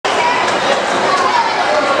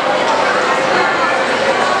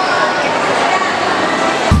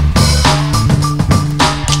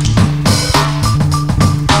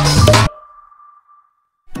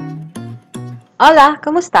Hola,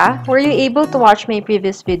 kamusta? Were you able to watch my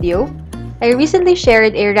previous video? I recently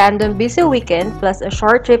shared a random busy weekend plus a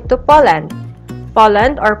short trip to Poland.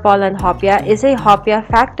 Poland or Poland Hopia is a hopia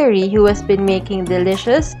factory who has been making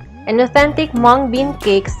delicious and authentic mung bean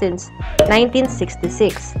cakes since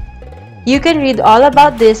 1966. You can read all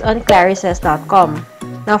about this on clarisays.com.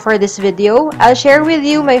 Now for this video, I'll share with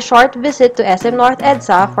you my short visit to SM North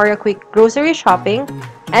EDSA for a quick grocery shopping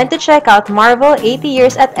and to check out Marvel 80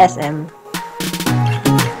 Years at SM.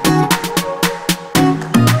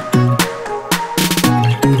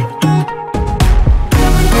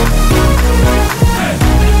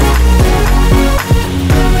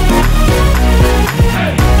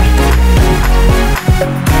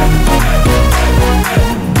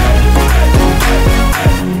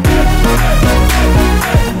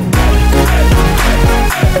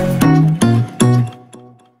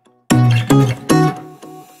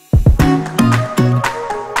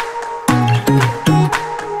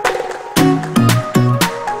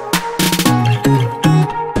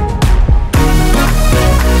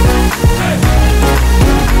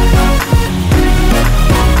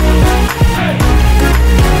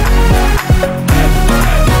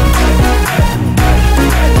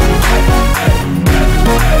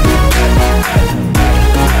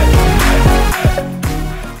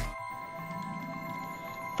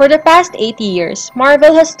 For the past 80 years,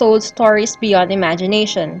 Marvel has told stories beyond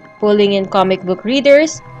imagination, pulling in comic book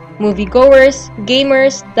readers, moviegoers,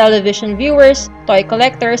 gamers, television viewers, toy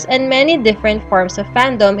collectors, and many different forms of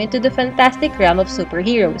fandom into the fantastic realm of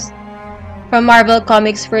superheroes. From Marvel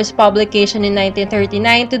Comics' first publication in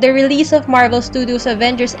 1939 to the release of Marvel Studios'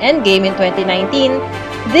 Avengers Endgame in 2019,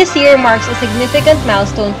 this year marks a significant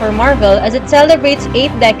milestone for Marvel as it celebrates 8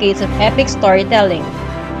 decades of epic storytelling.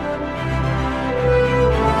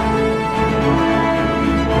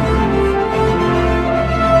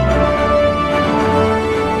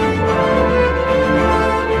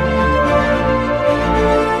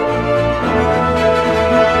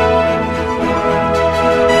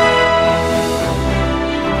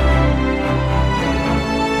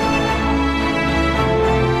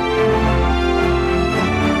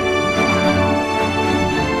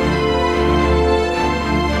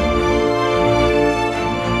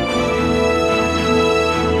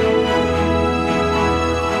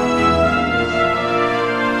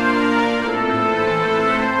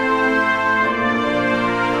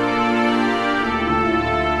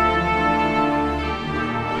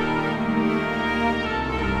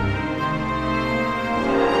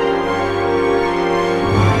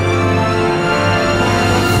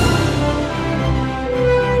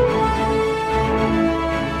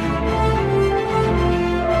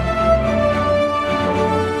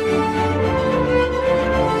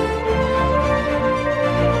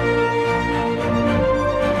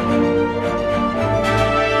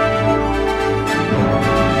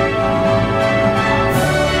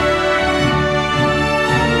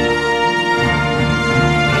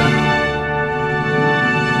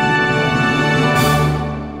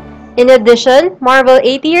 In addition, Marvel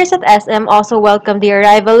 80 Years at SM also welcomed the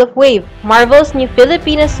arrival of Wave, Marvel's new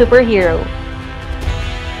Filipina superhero.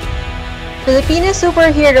 Filipina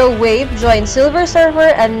superhero Wave joined Silver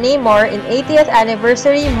Surfer and Namor in 80th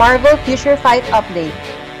anniversary Marvel Future Fight update.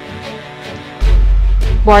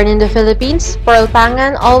 Born in the Philippines, Pearl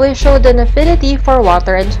Pangan always showed an affinity for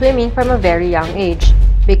water and swimming from a very young age,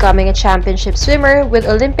 becoming a championship swimmer with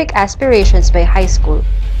Olympic aspirations by high school.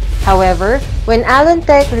 However, when Alan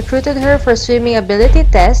Tech recruited her for swimming ability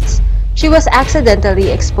tests, she was accidentally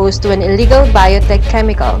exposed to an illegal biotech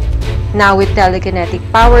chemical. Now with telekinetic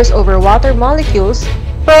powers over water molecules,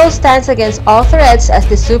 Pearl stands against all threats as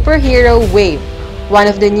the superhero Wave, one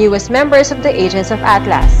of the newest members of the Agents of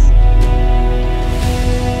Atlas.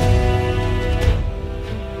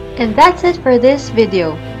 And that's it for this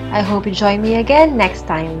video. I hope you join me again next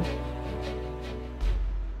time.